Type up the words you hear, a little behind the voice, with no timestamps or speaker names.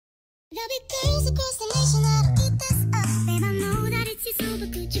So,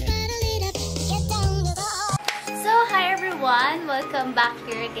 hi everyone! Welcome back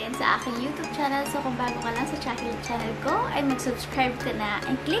here again sa aking YouTube channel. So, kung bago ka lang sa channel ko, ay mag-subscribe ka na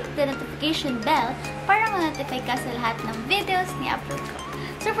and click the notification bell para ma-notify ka sa lahat ng videos ni upload ko.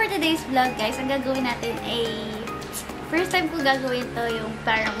 So, for today's vlog, guys, ang gagawin natin ay first time ko gagawin to yung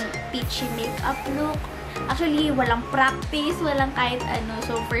parang peachy makeup look. Actually, walang practice, walang kahit ano.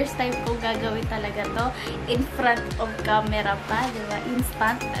 So, first time ko gagawin talaga to in front of camera pa, diba?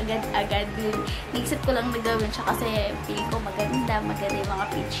 Instant, agad-agad yun. Naisip ko lang na gawin siya kasi feeling ko maganda yung mga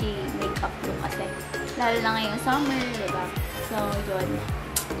peachy makeup look kasi. Lalo na ngayong summer, diba? So, yun.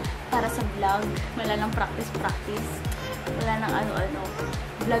 Para sa vlog, wala nang practice. Wala nang ano-ano.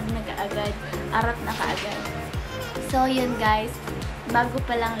 Vlog na kaagad. Arat na kaagad. So, yun guys. Bago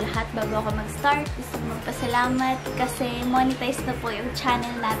pa lang lahat, bago ako mag-start, gusto ko magpasalamat kasi monetize na po yung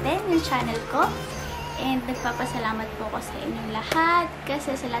channel natin, yung channel ko. And nagpapasalamat po ako sa inyong lahat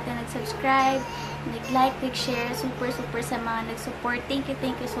kasi sa lahat na nag-subscribe, nag-like, nag-share, super sa mga nag-support. Thank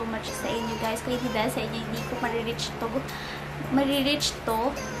you so much sa inyo guys. Kaya dahil sa inyo, hindi ko marireach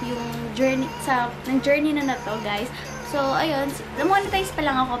to yung journey na to guys. So, ayun, na-monetize pa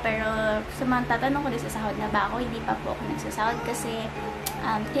lang ako pero sa mga tatanong ko din sa sahod na ba ako, hindi pa po ako nagsasahod kasi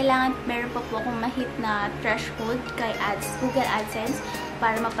kailangan meron pa po akong ma-hit na threshold kay Google AdSense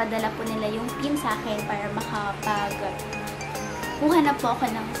para mapadala po nila yung pin sa akin para kuha na po ako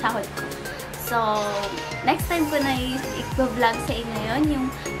ng sahod ko. So, next time ko na i-vlog sa inyo yun,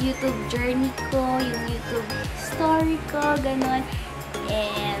 yung YouTube journey ko, yung YouTube story ko, ganun.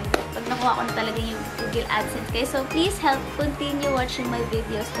 And pag nakuha ko na talaga yung Google AdSense guys. So, please help continue watching my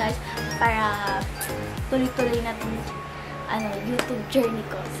videos guys para tuloy-tuloy na itong YouTube journey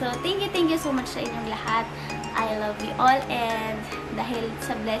ko. So, thank you so much sa inyong lahat. I love you all. And dahil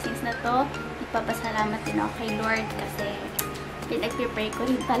sa blessings na to, ipapasalamat din ako kay Lord kasi pinag-prepare ko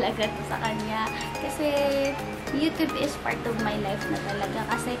rin talaga to sa Kanya. Kasi YouTube is part of my life na talaga.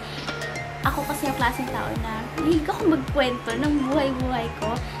 Kasi ako kasi yung klaseng tao na hilig ako magkwento ng buhay-buhay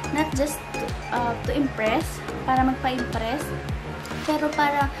ko. Not just to impress, para magpa-impress, pero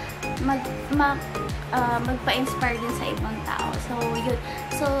para magpa-inspire din sa ibang tao. So, yun.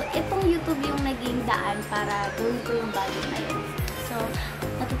 So, itong YouTube yung naging daan para gawin ko yung bagay na yun. So,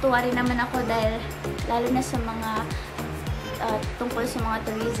 natutuwa rin naman ako dahil lalo na sa mga tungkol sa mga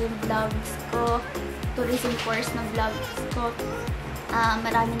tourism vlogs ko, tourism course na vlogs ko,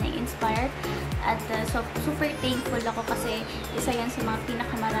 marami na-inspire at so super thankful ako kasi isa yan sa mga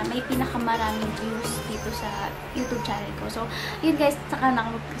pinakamaraming views dito sa YouTube channel ko. So, yun guys, saka na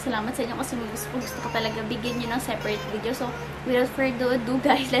ako magpasalamat sa inyo kasi gusto ko talaga bigyan nyo ng separate video. So, without further ado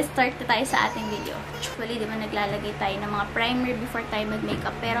guys, let's start na tayo sa ating video. Actually, di ba naglalagay tayo ng mga primer before tayo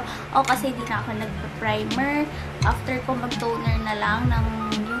mag-makeup, pero kasi di na ako nagpa-primer. After ko mag-toner na lang,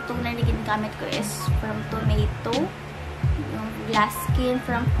 yung toner na ginagamit ko is from Tomato, yung Glass Skin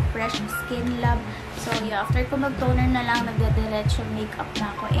from Fresh Skin Lab. So, yeah, after ko mag-toner na lang, nagdadiretso makeup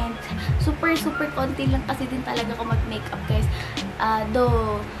na ako. And super konti lang kasi din talaga ako mag-makeup, guys.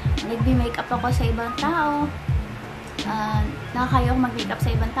 Though, nagbi-makeup ako sa ibang tao, nakakaya ako mag-makeup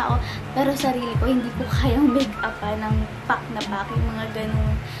sa ibang tao, pero sarili ko, hindi ko kayang make-upan ng pack na pack, yung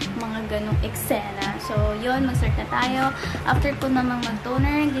mga ganong eksena. So, yun, mag-start na tayo. After ko namang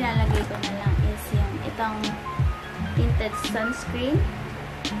mag-toner, ginalagay ko na lang is yung itong tinted sunscreen.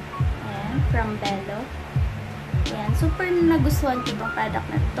 Ayan, from Bello. Ayan, super nagustuhan ko itong product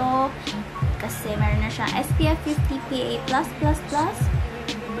na to kasi meron na siya SPF 50 PA+++,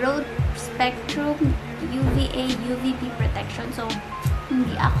 broad spectrum UVA UVB protection. So,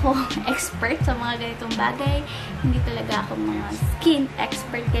 hindi ako expert sa mga ganitong bagay. Hindi talaga ako mga skin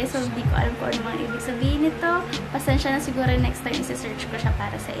expert guys. So, hindi ko alam kung ano mga ibig sabihin nito. Pasensya na, siguro next time isa-search ko siya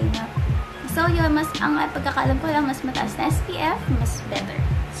para sa inyo. So, yun, ang pagkakaalam ko lang, mas mataas na SPF, mas better.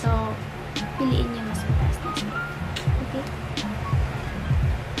 So, piliin nyo mas mataas na SPF. Okay?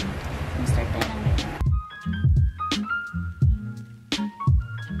 Start tayo lang ngayon.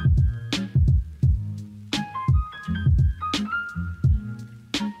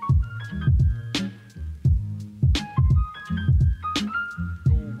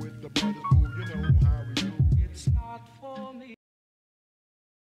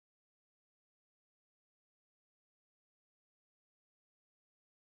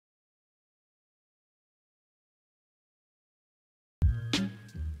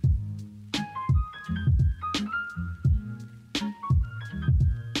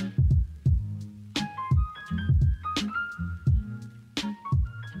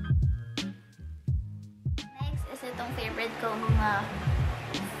 Itong favorite kong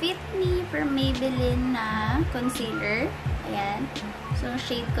Fit Me from Maybelline na concealer. Ayan. So,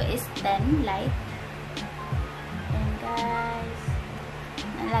 shade ko is 10 light. Ayan, guys.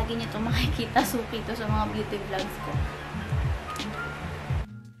 Lagi nyo itong makikita. Suki ito sa mga beauty vlogs ko.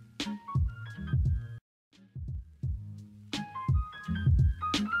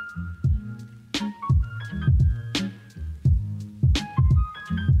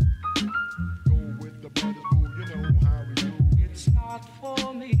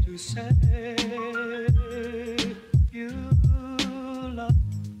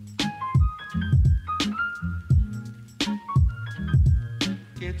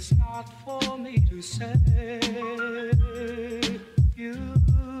 It's not for me to say you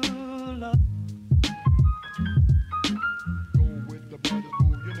love. Go with the brothers,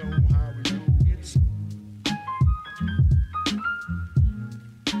 boo, you know how we do. It's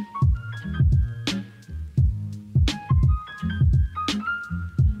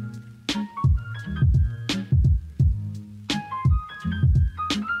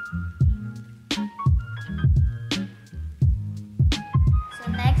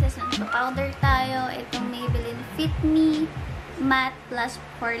powder tayo. Itong Maybelline Fit Me Matte Plus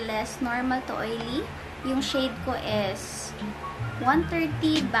Poreless Normal to Oily. Yung shade ko is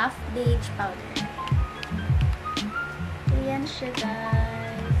 130 Buff Beige Powder. Ayan siya, guys.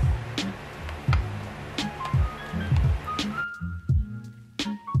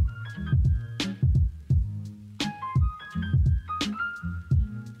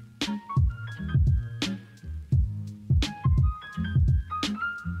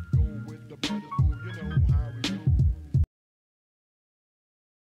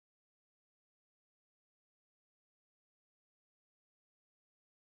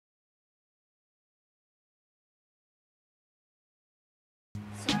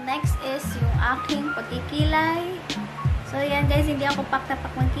 Next is yung aking pagkikilay. So, yan guys, hindi ako pak na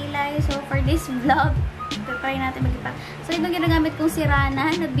pak magkilay. So, for this vlog, try natin mag-ipak. So, itong ginagamit kong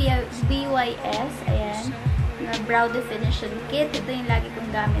sirana na BYS. Ayan. Na Brow Definition Kit. Ito yung lagi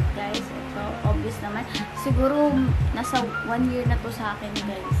kong gamit, guys. Ito, obvious naman. Siguro, nasa 1 year na to sa akin,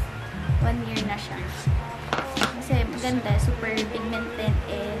 guys. 1 year na siya. Kasi, maganda. Super pigmented.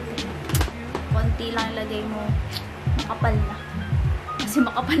 Konti lang ilagay mo. Makapal na. Kasi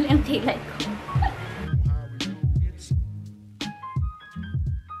makapal na yung kilay ko.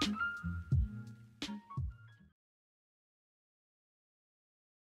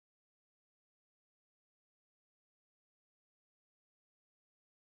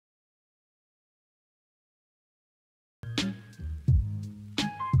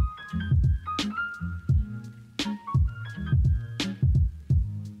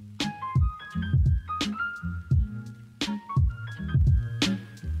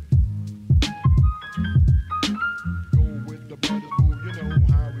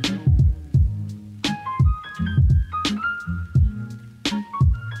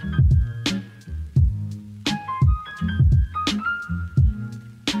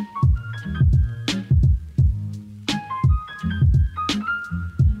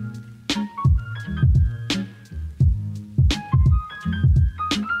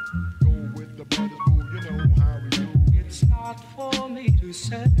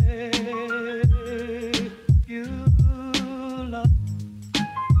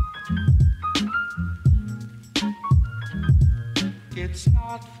 It's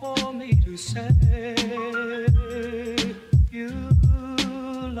not for me to say you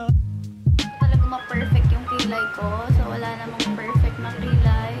love. Talaga ma-perfect yung kilay ko. So, wala namang perfect na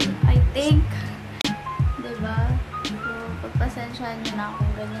kilay. I think. Diba? So, pagpasensyahan nyo na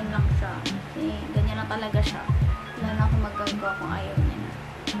kung ganyan lang siya. Kasi, ganyan lang talaga siya. Wala na akong magagawa kung ayaw niya na.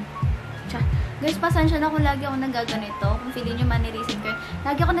 Tsa. Guys, pasensya na kung lagi ako nagaganito. Kung feeling nyo manirisip ko.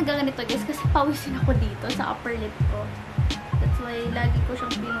 Lagi ako nagaganito, guys. Kasi pawisin ako dito sa upper lip ko. That's why, lagi ko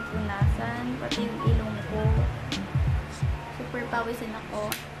siyang pinupunasan. Pati yung ilong ko. Super pawisin ako.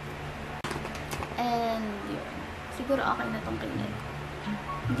 And, yun. Siguro okay na tong kilay ko.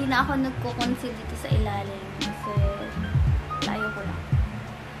 Hindi na ako nagko-conceal dito sa ilalim. Kasi, layo ko lang.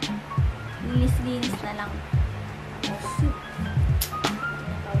 Linis-linis na lang. Tapos,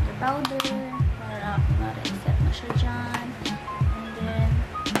 powder. Para ma-reset na siya dyan. And then,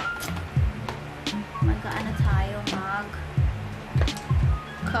 mag-ano tayo,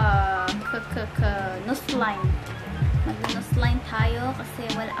 nose-line. Mag-nose-line tayo kasi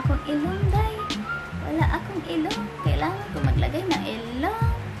wala akong ilong, guys. Wala akong ilong. Kailangan ko maglagay ng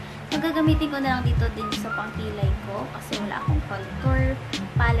ilong. Magagamitin ko na lang dito din sa pangkilay ko kasi wala akong contour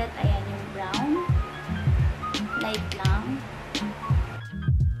palette. Ayan yung brown. Light lang.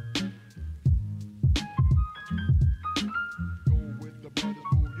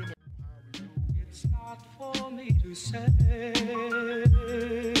 for me to say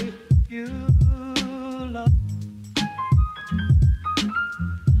you love.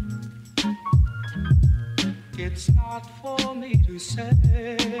 It's not for me to say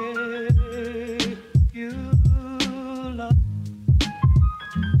you love.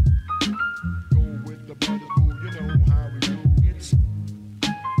 Go with the brothers, boo, you know how we do. It's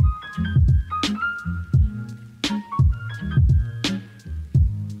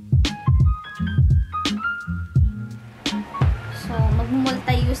So,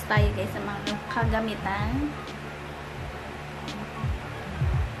 mag-multi-use tayo guys sa mga kagamitan.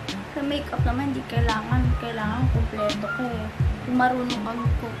 Sa makeup naman, hindi kailangan kompleto ka eh. Kung marunong kang,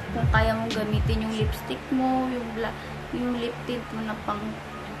 kung kaya mong gamitin yung lipstick mo, yung lip tint mo na pang,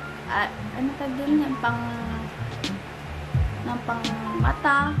 ano tag din yan, pang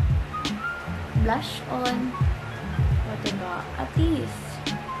mata, blush on, o diba, at least,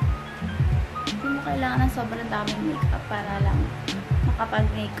 hindi mo kailangan ng sobrang daming makeup para lang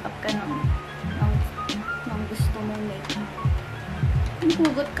makapag-makeup ka ng gusto mong makeup. Ang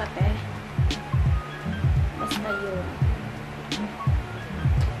hugot ka, te. Basta yun.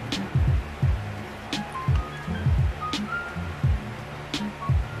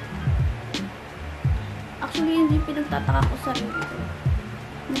 Actually, hindi pinagtataka ko sarili ko.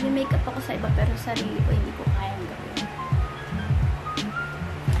 Nag-makeup ako sa iba, pero sarili ko hindi ko kayang gawin.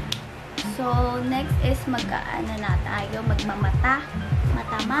 So, next is magkaano na tayo, magmamata.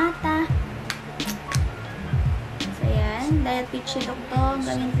 Mata-mata. So, yan. Dahil peachy look to,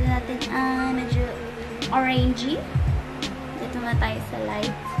 gamitin natin medyo orangey. Dito na tayo sa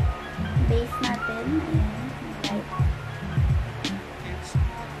light. Base natin. Ayan. Light.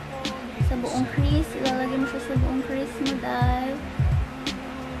 Sa buong crease. Ilalagay mo siya sa buong crease mo dahil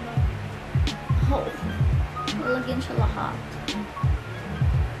ilalagyan siya lahat.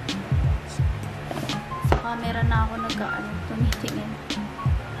 Sa camera na ako tumitingin.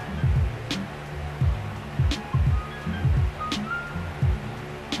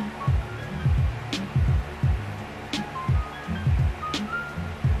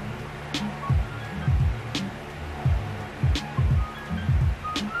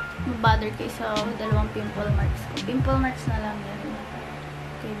 Bother kayo sa dalawang pimple marks ko. Pimple marks na lang yan.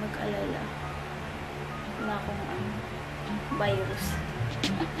 Okay, mag-alala. Wala akong virus.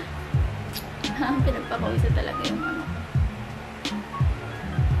 Pinagpakawisa talaga yung ko.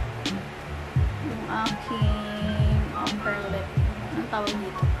 Yung aking upper lip. Anong tawag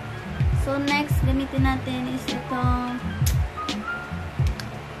dito? So, next, gamitin natin is itong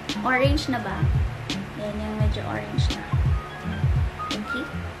orange na ba? Yan, yung medyo orange na. Okay?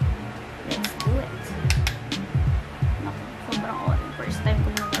 Let's do it. Naku, sobrang orange. First time ko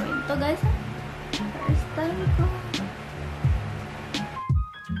nang gawin ito, guys. First time ko.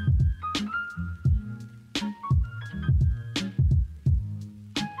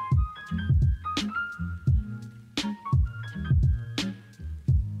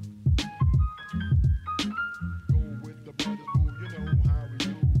 Go with the brothers, boo, you know how we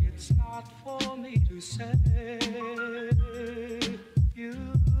do. It's not for me to say you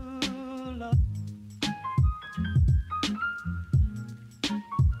love.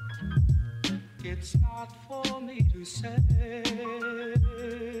 It's not for me to say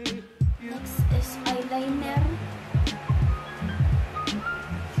you. Next is eyeliner.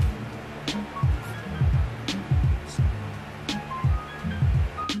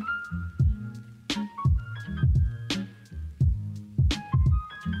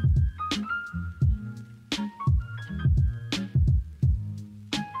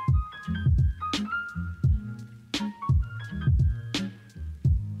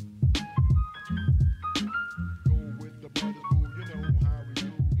 Go with the brothers, boo, you know how we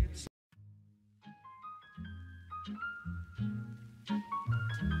do. It's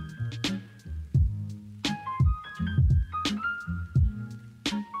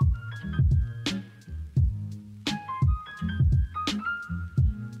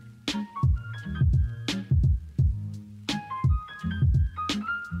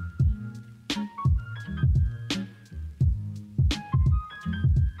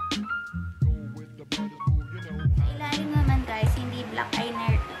Go with the brothers, boo, you know how. Ilalim naman guys, hindi black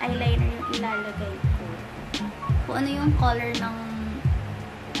eyeliner yung ilalagay ko. Kung ano yung color ng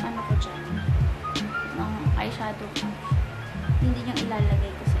ano ko dyan, ng eyeshadow ko, hindi yung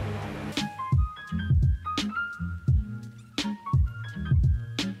ilalagay ko sa ilalim.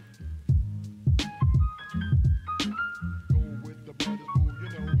 Go with the brothers, boo, you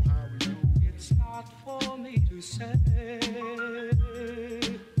know how we do. It's not for me to say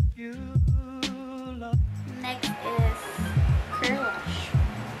you love. Next is curl lash.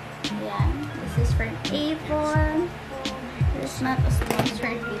 Ayan. This is from A3. not a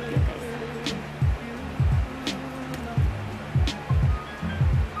sponsored video, guys.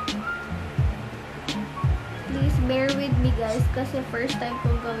 Please bear with me, guys, kasi first time ko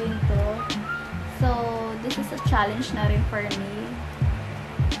gawin to. So, this is a challenge na rin for me.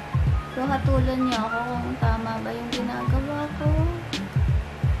 So, hatulan niyo ako kung tama ba yung ginagawa ko.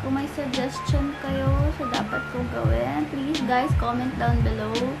 Kung may suggestion kayo sa dapat kong gawin, please, guys, comment down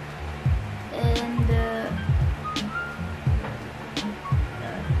below. And,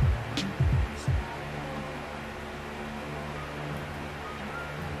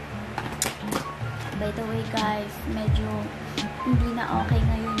 by the way, guys, medyo hindi na okay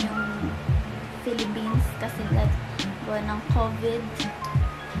ngayon yung Philippines kasi gawa ng COVID.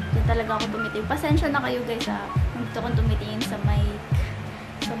 Doon talaga ako tumitingin. Pasensya na kayo, guys, ha. Dito akong tumitingin sa may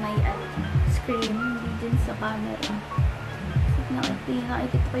screen, hindi din sa camera.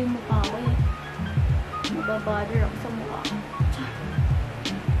 Nakikita ko yung mukha ko, eh. Nababother ako sa mukha ko.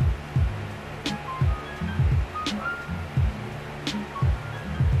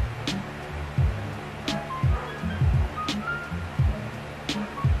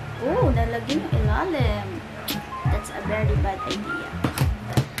 Oh, nalagyan yung ilalim. That's a very bad idea.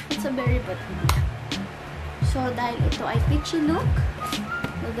 It's a very bad idea. So, dahil ito ay peachy look,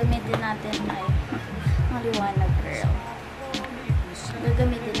 gagamitin natin ay maliwanag, girl.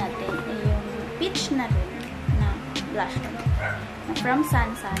 Gagamitin natin ay yung peach na rin na blush na from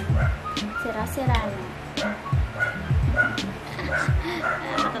Sansan. Sira-sira na.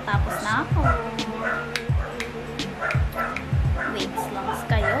 Matatapos na ako. Wait lang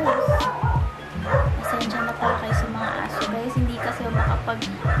kayo. Pasensya na pala kayo sa mga aso, guys. Hindi kasi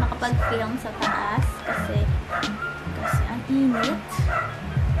makapag-film sa taas kasi ang init.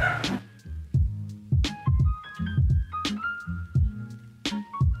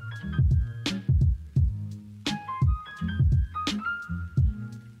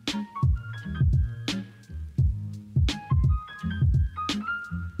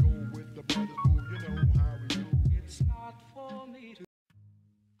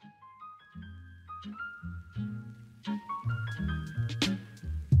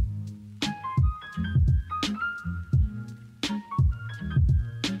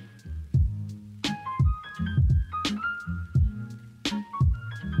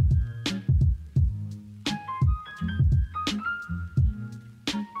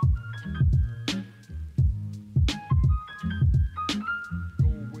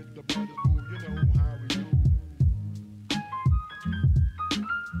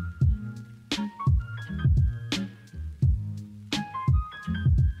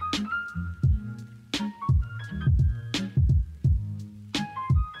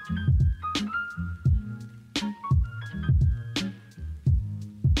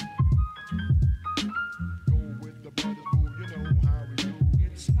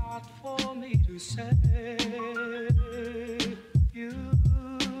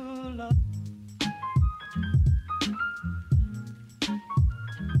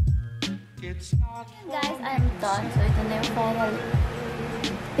 Guys, I'm done. So, ito na yung final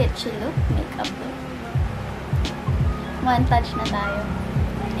peachy look, makeup look. One touch na tayo.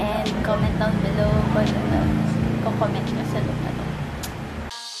 And comment down below kung comment nyo sa look na to.